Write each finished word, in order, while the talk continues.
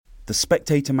The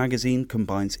Spectator magazine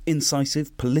combines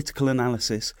incisive political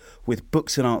analysis with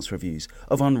books and arts reviews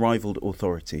of unrivalled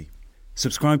authority.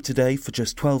 Subscribe today for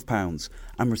just £12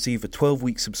 and receive a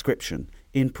 12-week subscription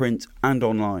in print and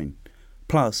online,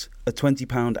 plus a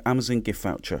 £20 Amazon gift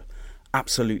voucher,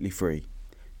 absolutely free.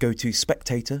 Go to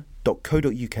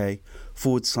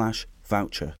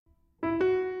spectator.co.uk/voucher.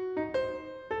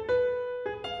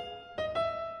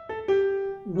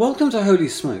 Welcome to Holy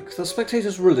Smoke, the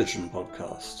Spectator's religion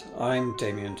podcast. I'm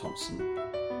Damien Thompson.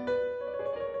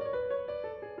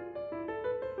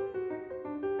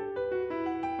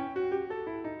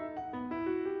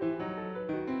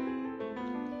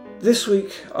 This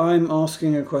week I'm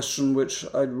asking a question which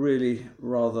I'd really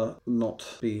rather not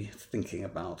be thinking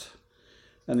about.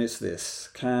 And it's this: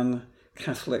 can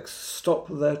Catholics stop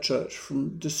their church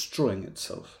from destroying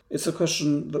itself? It's a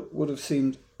question that would have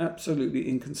seemed absolutely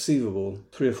inconceivable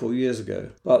 3 or 4 years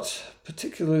ago, but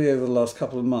particularly over the last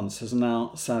couple of months has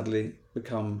now sadly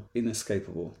become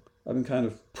inescapable. I've been kind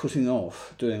of putting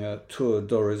off doing a tour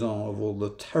d'horizon of all the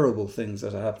terrible things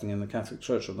that are happening in the Catholic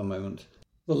Church at the moment.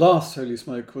 The last Holy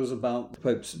Smoke was about the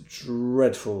Pope's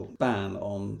dreadful ban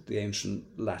on the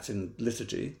ancient Latin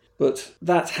liturgy, but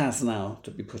that has now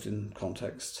to be put in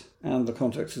context. And the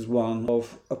context is one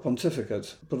of a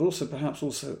pontificate, but also perhaps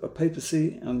also a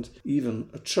papacy and even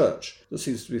a church that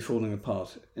seems to be falling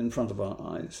apart in front of our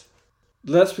eyes.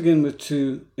 Let's begin with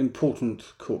 2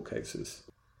 important court cases.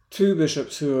 2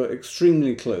 bishops who are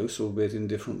extremely close, albeit in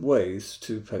different ways,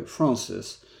 to Pope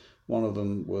Francis. One of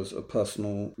them was a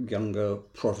personal younger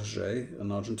protege, an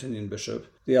Argentinian bishop.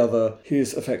 The other,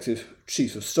 his effective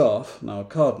chief of staff, now a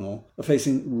cardinal, are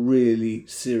facing really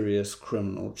serious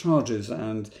criminal charges.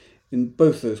 And in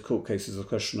both those court cases, the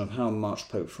question of how much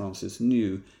Pope Francis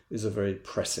knew is a very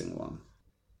pressing one.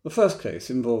 The first case,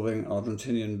 involving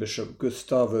Argentinian Bishop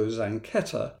Gustavo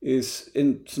Zanqueta, is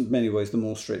in many ways the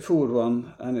more straightforward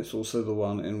one, and it's also the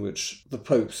one in which the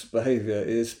Pope's behaviour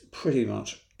is pretty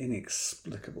much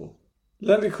inexplicable.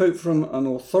 Let me quote from an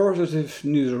authoritative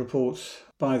news report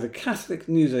by the Catholic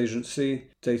news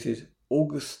agency dated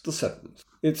August the 7th.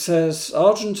 It says,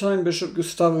 Argentine Bishop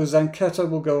Gustavo Zanqueta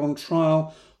will go on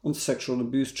trial on sexual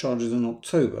abuse charges in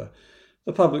October.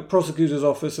 The Public Prosecutor's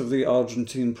Office of the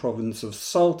Argentine province of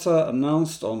Salta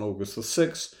announced on August the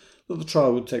 6th that the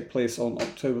trial would take place on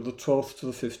October the 12th to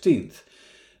the 15th.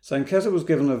 Zanqueta was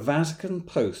given a Vatican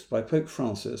post by Pope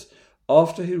Francis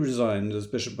after he resigned as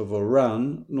Bishop of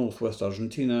Oran, northwest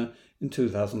Argentina, in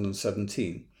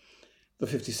 2017. The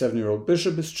 57-year-old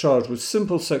bishop is charged with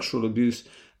simple sexual abuse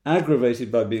aggravated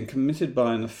by being committed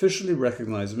by an officially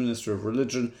recognised minister of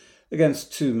religion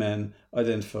against 2 men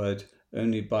identified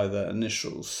only by their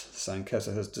initials.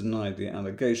 Zanqueta has denied the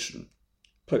allegation.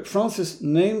 Pope Francis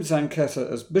named Zanqueta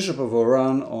as Bishop of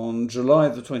Oran on July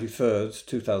the 23rd,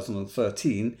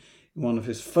 2013, in one of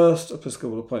his first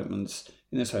episcopal appointments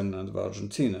in his homeland of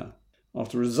Argentina.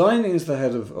 After resigning as the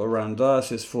head of Oran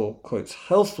Diocese for, quote,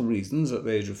 health reasons at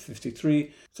the age of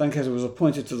 53, Zanqueta was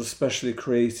appointed to the specially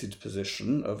created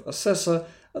position of assessor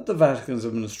at the Vatican's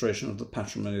administration of the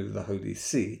patrimony of the Holy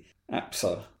See.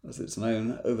 APSA, as it's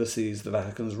known, oversees the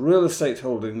Vatican's real estate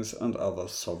holdings and other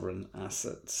sovereign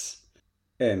assets.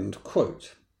 End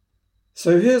quote.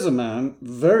 So here's a man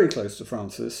very close to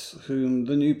Francis, whom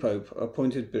the new Pope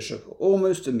appointed bishop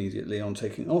almost immediately on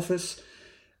taking office,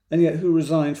 and yet who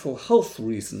resigned for health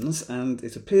reasons, and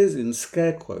it appears in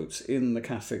scare quotes in the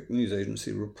Catholic news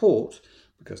agency report,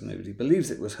 because nobody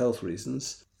believes it was health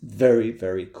reasons, very,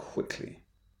 very quickly.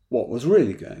 What was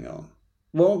really going on?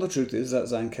 Well, the truth is that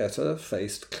Zanqueta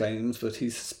faced claims that he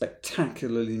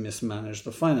spectacularly mismanaged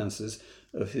the finances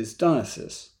of his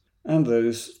diocese. And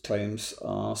those claims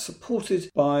are supported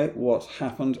by what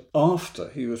happened after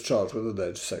he was charged with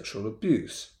alleged sexual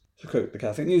abuse. To quote the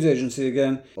Catholic news agency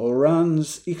again,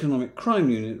 Oran's Economic Crime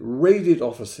Unit raided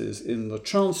offices in the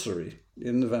Chancery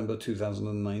in November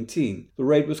 2019. The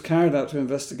raid was carried out to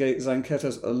investigate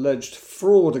Zanqueta's alleged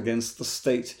fraud against the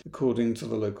state, according to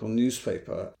the local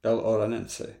newspaper, El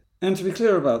Oranense. And to be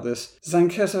clear about this,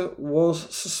 Zanqueta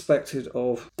was suspected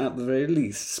of, at the very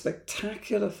least,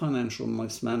 spectacular financial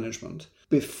mismanagement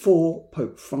before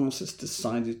Pope Francis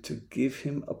decided to give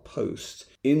him a post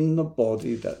in the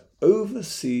body that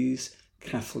oversees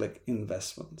Catholic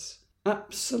investments.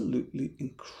 Absolutely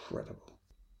incredible.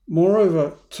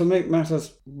 Moreover, to make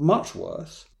matters much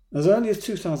worse, As early as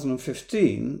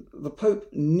 2015, the Pope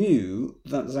knew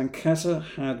that Zanchetta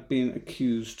had been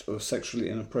accused of sexually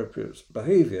inappropriate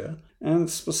behaviour, and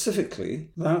specifically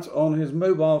that on his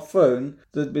mobile phone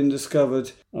there had been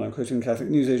discovered, and I'm quoting Catholic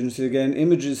News Agency again,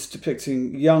 images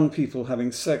depicting young people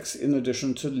having sex in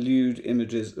addition to lewd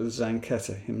images of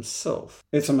Zanchetta himself.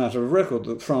 It's a matter of record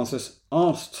that Francis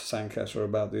asked Zanchetta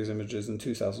about these images in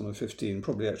 2015,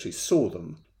 probably actually saw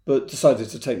them, but decided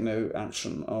to take no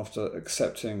action after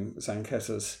accepting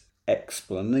Zanchetta's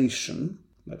explanation,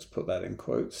 let's put that in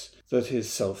quotes, that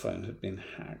his cell phone had been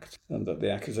hacked and that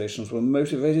the accusations were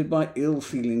motivated by ill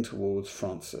feeling towards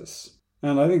Francis.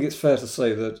 And I think it's fair to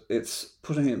say that it's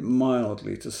putting it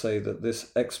mildly to say that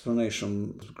this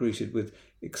explanation was greeted with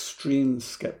extreme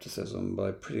scepticism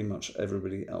by pretty much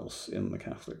everybody else in the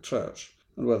Catholic Church.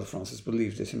 And whether Francis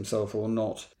believed it himself or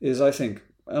not is, I think,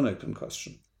 an open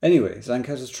question. Anyway,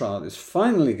 Zanchetta's trial is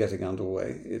finally getting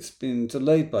underway. It's been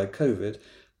delayed by COVID,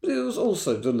 but it was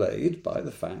also delayed by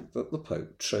the fact that the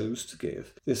Pope chose to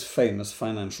give this famous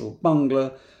financial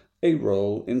bungler a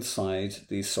role inside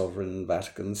the sovereign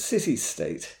Vatican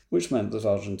city-state, which meant that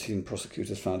Argentine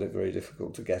prosecutors found it very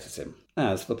difficult to get at him,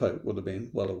 as the Pope would have been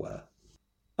well aware.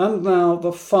 And now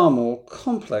the far more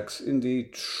complex,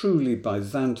 indeed truly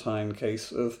Byzantine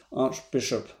case of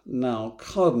Archbishop, now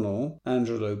Cardinal,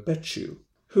 Angelo Becciu,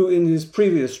 who in his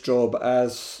previous job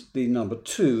as the number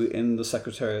 2 in the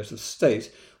Secretariat of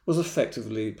State was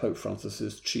effectively Pope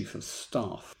Francis's chief of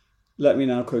staff. Let me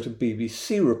now quote a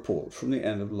BBC report from the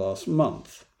end of last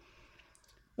month.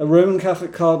 A Roman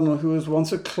Catholic cardinal who was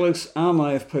once a close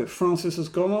ally of Pope Francis has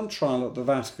gone on trial at the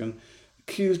Vatican,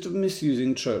 accused of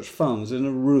misusing church funds in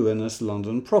a ruinous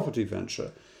London property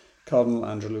venture. Cardinal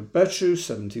Angelo Becciu,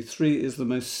 73, is the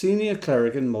most senior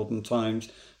cleric in modern times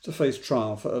to face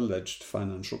trial for alleged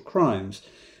financial crimes.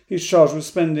 He's charged with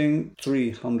spending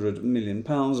 £300 million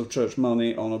of church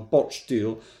money on a botched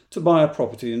deal to buy a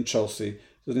property in Chelsea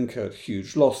that incurred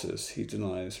huge losses. He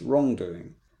denies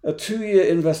wrongdoing. A 2-year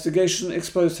investigation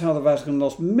exposed how the Vatican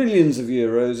lost millions of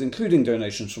euros, including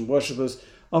donations from worshippers,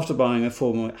 after buying a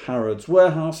former Harrods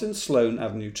warehouse in Sloane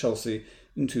Avenue, Chelsea,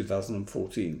 in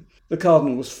 2014. The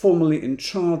Cardinal was formerly in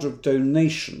charge of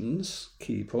donations,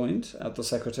 key point, at the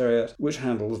Secretariat, which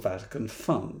handles Vatican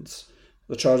funds.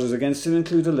 The charges against him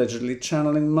include allegedly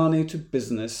channeling money to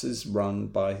businesses run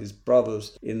by his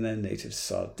brothers in their native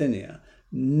Sardinia.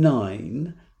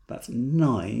 9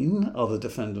 other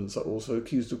defendants are also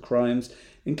accused of crimes,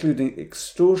 including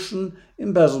extortion,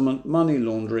 embezzlement, money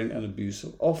laundering, and abuse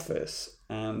of office.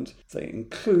 And they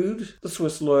include the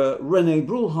Swiss lawyer René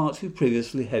Brulhart, who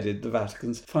previously headed the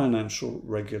Vatican's financial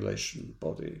regulation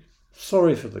body.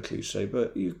 Sorry for the cliché,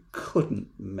 but you couldn't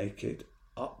make it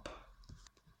up.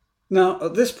 Now,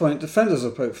 at this point, defenders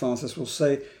of Pope Francis will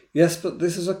say, yes, but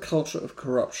this is a culture of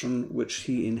corruption which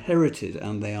he inherited,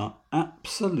 and they are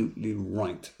absolutely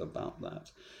right about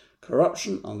that.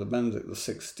 Corruption under Benedict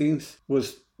XVI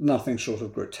was nothing short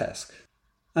of grotesque.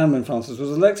 And when Francis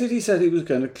was elected, he said he was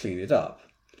going to clean it up.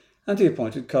 And he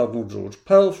appointed Cardinal George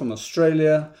Pell from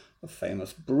Australia, a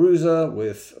famous bruiser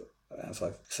with, as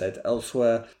I've said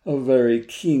elsewhere, a very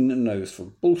keen nose for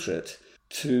bullshit,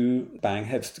 to bang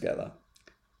heads together.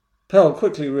 Pell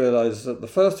quickly realised that the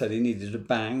first head he needed to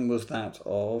bang was that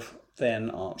of then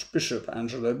Archbishop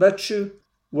Angelo Becciu,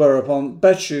 whereupon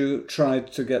Becciu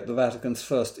tried to get the Vatican's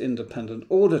first independent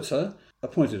auditor,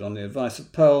 appointed on the advice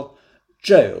of Pell,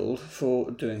 jailed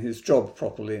for doing his job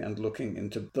properly and looking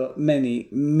into the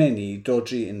many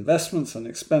dodgy investments and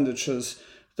expenditures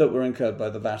that were incurred by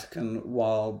the Vatican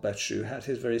while Becciu had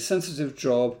his very sensitive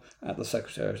job at the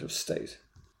Secretariat of State.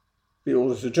 The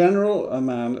Auditor General, a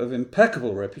man of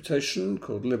impeccable reputation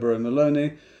called Libero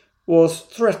Maloney, was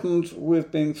threatened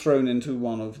with being thrown into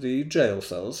one of the jail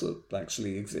cells that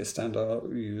actually exist and are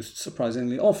used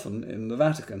surprisingly often in the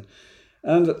Vatican.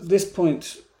 And at this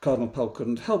point, Cardinal Pell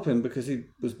couldn't help him because he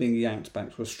was being yanked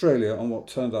back to Australia on what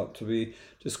turned out to be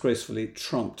disgracefully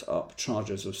trumped-up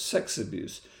charges of sex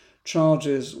abuse,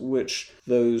 charges which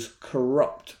those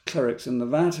corrupt clerics in the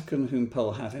Vatican whom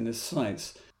Pell had in his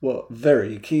sights were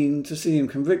very keen to see him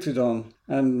convicted on,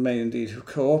 and may indeed have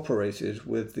cooperated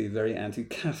with the very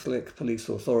anti-Catholic police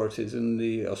authorities in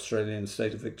the Australian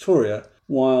state of Victoria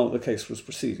while the case was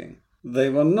proceeding. They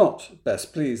were not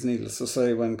best pleased, needless to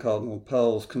say, when Cardinal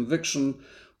Pell's conviction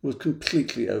was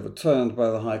completely overturned by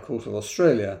the High Court of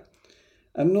Australia,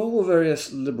 and nor were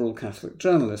various liberal Catholic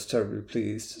journalists terribly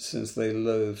pleased, since they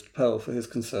loathed Pell for his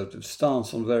conservative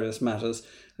stance on various matters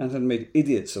and had made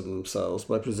idiots of themselves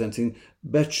by presenting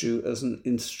Becciu as an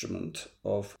instrument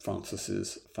of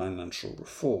Francis's financial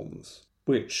reforms,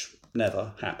 which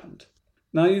never happened.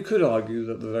 Now, you could argue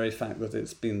that the very fact that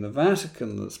it's been the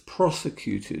Vatican that's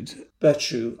prosecuted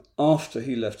Becciu after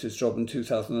he left his job in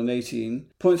 2018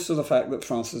 points to the fact that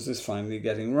Francis is finally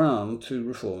getting round to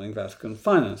reforming Vatican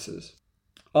finances.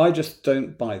 I just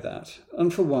don't buy that,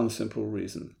 and for one simple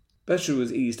reason. Becciu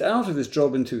was eased out of his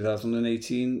job in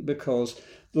 2018 because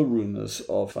the rumours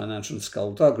of financial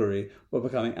skullduggery were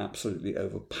becoming absolutely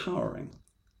overpowering.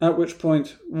 At which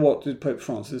point, what did Pope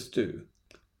Francis do?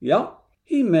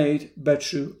 He made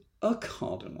Becciu a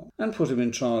cardinal and put him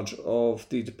in charge of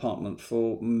the department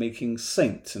for making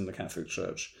saints in the Catholic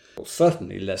Church. Well,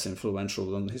 certainly less influential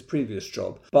than his previous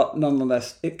job, but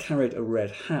nonetheless it carried a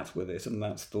red hat with it, and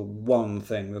that's the one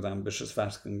thing that ambitious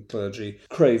Vatican clergy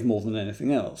crave more than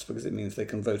anything else, because it means they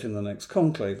can vote in the next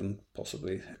conclave and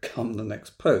possibly become the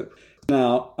next pope.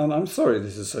 Now, and I'm sorry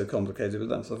this is so complicated, but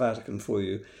that's the Vatican for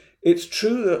you. It's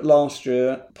true that last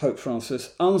year Pope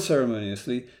Francis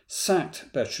unceremoniously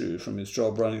sacked Becciu from his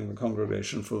job running the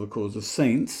Congregation for the Cause of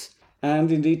Saints,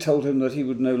 and indeed told him that he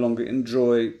would no longer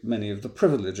enjoy many of the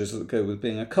privileges that go with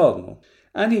being a cardinal.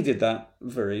 And he did that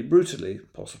very brutally,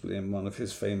 possibly in one of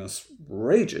his famous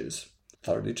rages.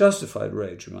 Thoroughly justified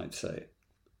rage, you might say.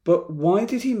 But why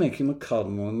did he make him a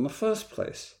cardinal in the first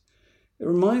place? It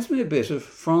reminds me a bit of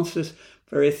Francis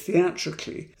very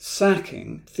theatrically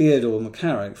sacking Theodore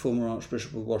McCarrick, former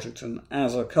Archbishop of Washington,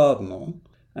 as a cardinal,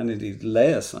 and indeed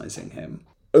laicizing him,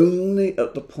 only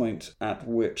at the point at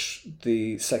which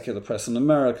the secular press in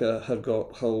America had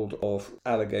got hold of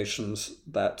allegations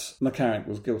that McCarrick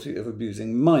was guilty of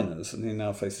abusing minors, and he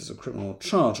now faces a criminal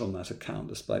charge on that account,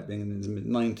 despite being in his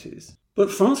mid-90s. But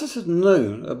Francis had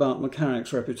known about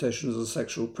McCarrick's reputation as a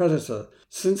sexual predator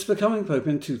since becoming Pope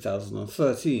in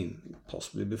 2013,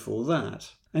 possibly before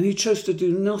that. And he chose to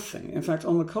do nothing. In fact,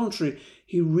 on the contrary,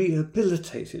 he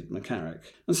rehabilitated McCarrick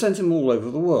and sent him all over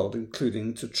the world,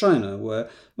 including to China, where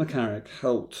McCarrick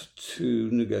helped to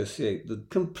negotiate the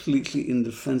completely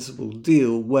indefensible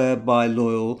deal whereby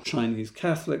loyal Chinese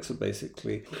Catholics are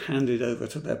basically handed over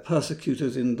to their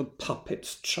persecutors in the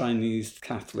puppet Chinese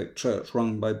Catholic Church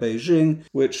run by Beijing,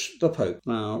 which the Pope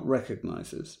now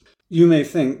recognises. You may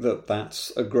think that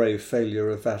that's a grave failure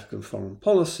of Vatican foreign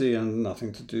policy and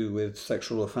nothing to do with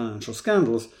sexual or financial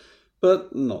scandals,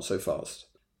 but not so fast.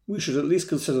 We should at least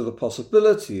consider the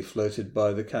possibility, floated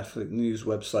by the Catholic news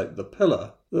website The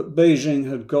Pillar, that Beijing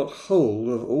had got hold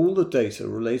of all the data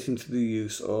relating to the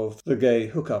use of the gay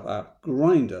hookup app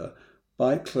Grindr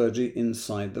by clergy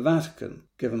inside the Vatican,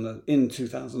 given that in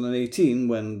 2018,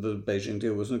 when the Beijing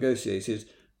deal was negotiated,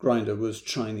 Grindr was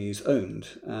Chinese-owned,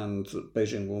 and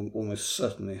Beijing will almost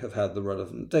certainly have had the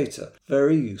relevant data.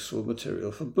 Very useful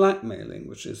material for blackmailing,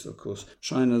 which is, of course,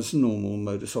 China's normal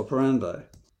modus operandi.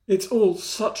 It's all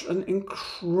such an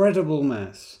incredible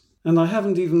mess. And I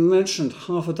haven't even mentioned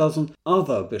half a dozen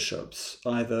other bishops,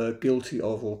 either guilty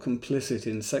of or complicit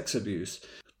in sex abuse,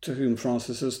 to whom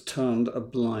Francis has turned a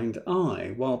blind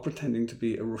eye while pretending to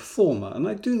be a reformer. And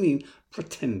I do mean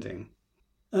pretending.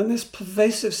 And this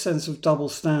pervasive sense of double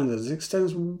standards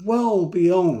extends well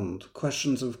beyond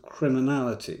questions of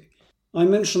criminality. I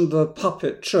mentioned the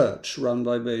puppet church run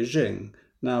by Beijing,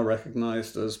 now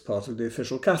recognised as part of the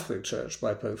official Catholic Church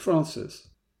by Pope Francis.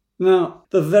 Now,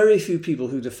 the very few people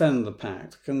who defend the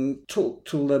pact can talk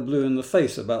till they're blue in the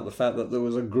face about the fact that there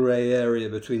was a grey area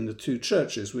between the two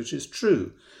churches, which is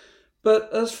true.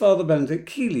 But as Father Benedict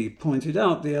Keeley pointed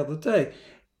out the other day,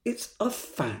 it's a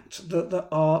fact that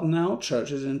there are now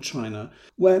churches in China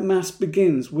where Mass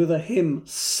begins with a hymn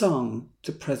sung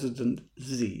to President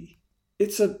Xi.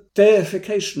 It's a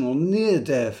deification or near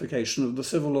deification of the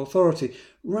civil authority,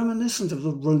 reminiscent of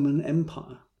the Roman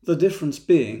Empire. The difference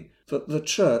being that the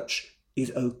Church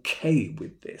is okay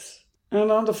with this.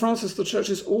 And under Francis, the Church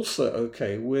is also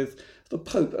okay with the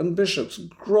Pope and bishops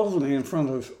grovelling in front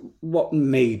of what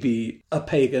may be a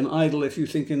pagan idol, if you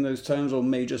think in those terms, or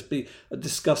may just be a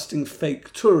disgusting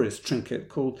fake tourist trinket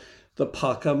called the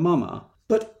Pachamama,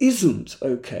 but isn't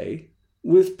okay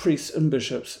with priests and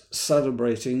bishops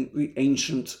celebrating the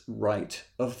ancient rite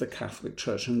of the Catholic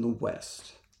Church in the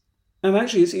West. And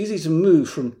actually, it's easy to move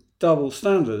from double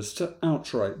standards to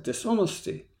outright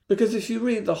dishonesty. Because if you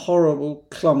read the horrible,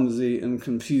 clumsy and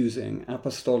confusing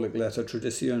Apostolic Letter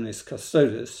Traditionis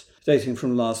Custodes, dating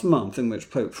from last month, in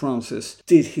which Pope Francis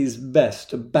did his best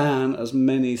to ban as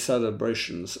many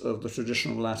celebrations of the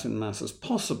traditional Latin Mass as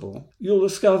possible, you'll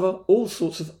discover all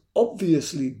sorts of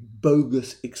obviously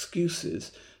bogus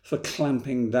excuses for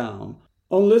clamping down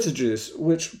on liturgies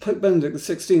which Pope Benedict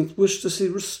XVI wished to see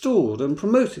restored and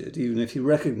promoted, even if he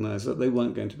recognised that they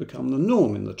weren't going to become the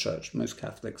norm in the Church. Most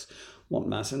Catholics want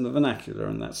Mass in the vernacular,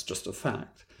 and that's just a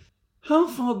fact. How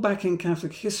far back in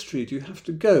Catholic history do you have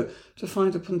to go to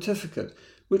find a pontificate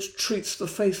which treats the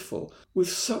faithful with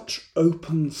such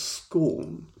open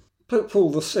scorn? Pope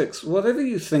Paul VI, whatever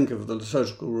you think of the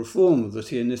liturgical reform that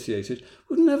he initiated,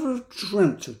 would never have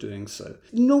dreamt of doing so.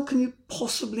 Nor can you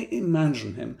possibly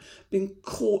imagine him being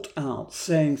caught out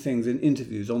saying things in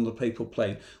interviews on the papal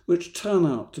plane which turn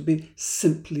out to be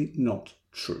simply not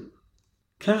true.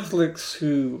 Catholics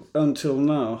who, until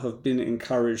now, have been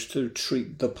encouraged to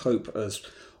treat the Pope as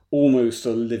almost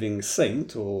a living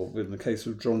saint, or in the case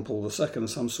of John Paul II,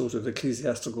 some sort of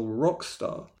ecclesiastical rock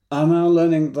star, are now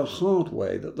learning the hard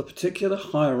way that the particular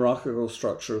hierarchical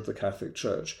structure of the Catholic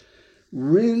Church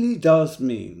really does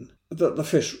mean that the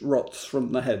fish rots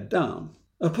from the head down.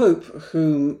 A pope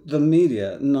whom the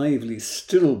media naively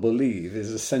still believe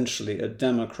is essentially a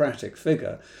democratic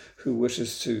figure who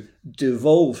wishes to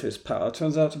devolve his power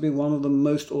turns out to be one of the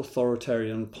most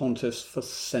authoritarian pontiffs for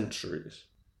centuries.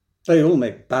 They all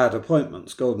make bad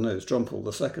appointments. God knows John Paul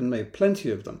II made plenty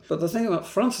of them. But the thing about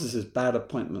Francis's bad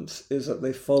appointments is that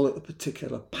they follow a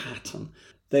particular pattern.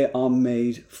 They are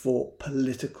made for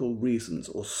political reasons,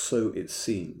 or so it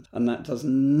seems. And that does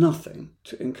nothing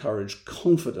to encourage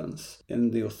confidence in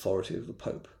the authority of the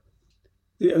Pope.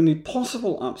 The only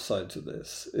possible upside to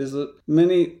this is that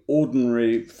many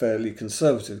ordinary, fairly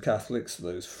conservative Catholics,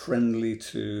 those friendly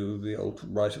to the old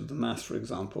rite of the Mass, for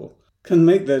example, can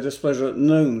make their displeasure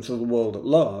known to the world at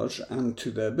large and to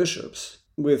their bishops,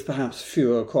 with perhaps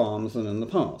fewer qualms than in the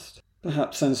past,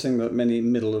 perhaps sensing that many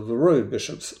middle-of-the-road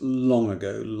bishops long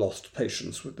ago lost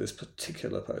patience with this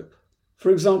particular pope. For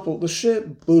example, the sheer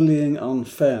bullying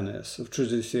unfairness of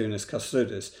Traditionis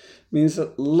Custodes means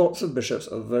that lots of bishops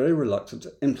are very reluctant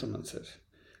to implement it.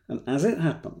 And as it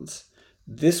happens,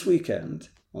 this weekend,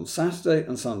 on Saturday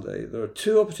and Sunday, there are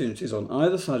two opportunities on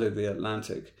either side of the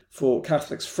Atlantic for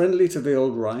Catholics friendly to the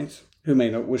old rite, who may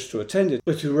not wish to attend it,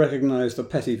 but who recognise the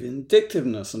petty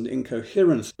vindictiveness and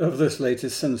incoherence of this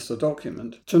latest sinister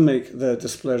document, to make their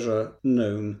displeasure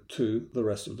known to the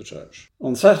rest of the Church.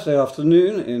 On Saturday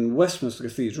afternoon in Westminster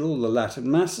Cathedral, the Latin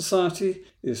Mass Society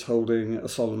is holding a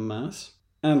solemn Mass,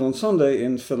 and on Sunday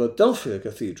in Philadelphia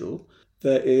Cathedral,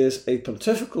 there is a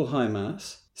pontifical high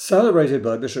Mass celebrated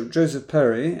by Bishop Joseph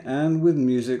Perry and with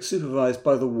music supervised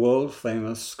by the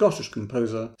world-famous Scottish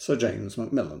composer Sir James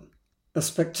Macmillan. A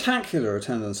spectacular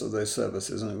attendance of those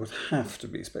services, and it would have to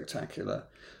be spectacular,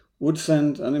 would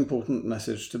send an important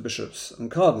message to bishops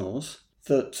and cardinals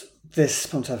that this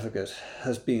pontificate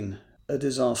has been a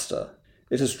disaster.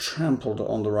 It has trampled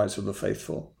on the rights of the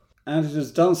faithful, and it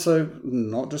has done so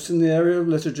not just in the area of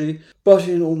liturgy, but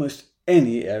in almost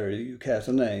any area you care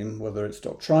to name, whether it's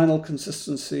doctrinal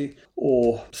consistency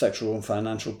or sexual and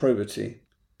financial probity,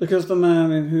 because the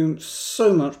man in whom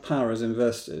so much power is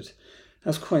invested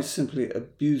has quite simply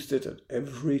abused it at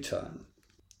every turn.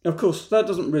 Of course, that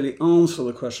doesn't really answer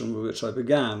the question with which I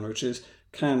began, which is,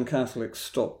 can Catholics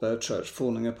stop their church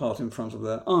falling apart in front of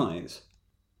their eyes?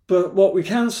 But what we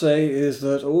can say is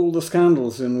that all the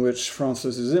scandals in which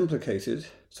Francis is implicated,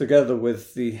 together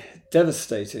with the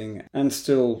devastating and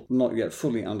still not yet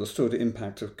fully understood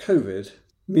impact of COVID,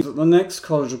 means that the next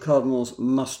College of Cardinals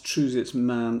must choose its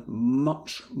man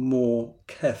much more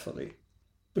carefully.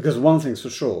 Because one thing's for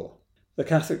sure, the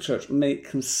Catholic Church may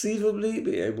conceivably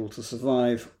be able to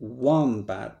survive one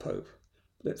bad pope,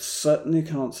 but it certainly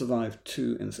can't survive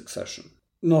two in succession.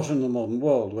 Not in the modern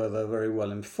world, where they're very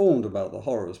well informed about the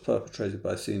horrors perpetrated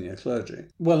by senior clergy.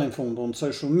 Well informed on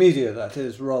social media, that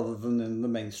is, rather than in the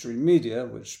mainstream media,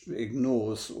 which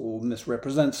ignores or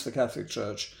misrepresents the Catholic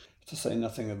Church, to say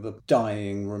nothing of the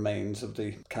dying remains of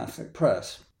the Catholic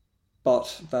press.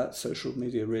 But that social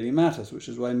media really matters, which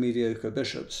is why mediocre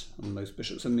bishops, and most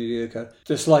bishops are mediocre,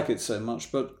 dislike it so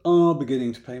much, but are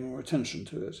beginning to pay more attention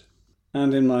to it.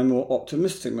 And in my more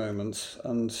optimistic moments,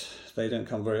 and they don't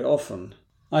come very often,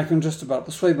 I can just about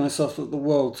persuade myself that the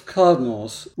world's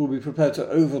cardinals will be prepared to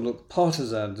overlook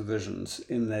partisan divisions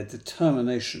in their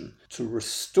determination to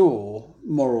restore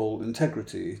moral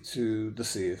integrity to the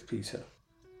See of Peter.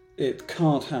 It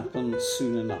can't happen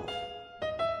soon enough.